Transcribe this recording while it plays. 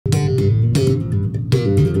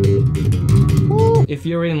if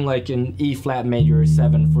you're in like an E flat major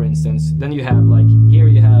 7, for instance, then you have like, here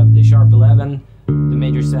you have the sharp 11, the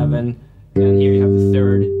major 7, and here you have the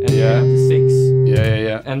 3rd, and here you have the 6.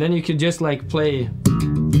 Yeah. And then you could just like play.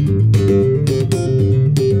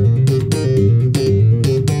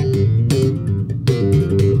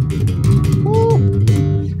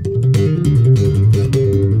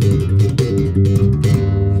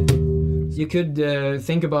 You could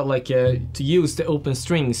think about like to use the open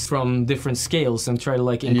strings from different scales and try to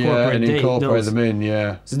like incorporate those. Them in,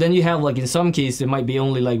 yeah. So then you have like in some cases it might be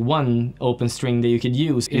only like one open string that you could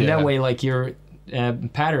use. In that way, like your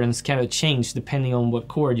patterns kind of change depending on what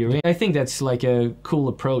chord you're in. I think that's like a cool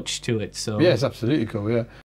approach to it. So yeah, it's absolutely cool. Yeah.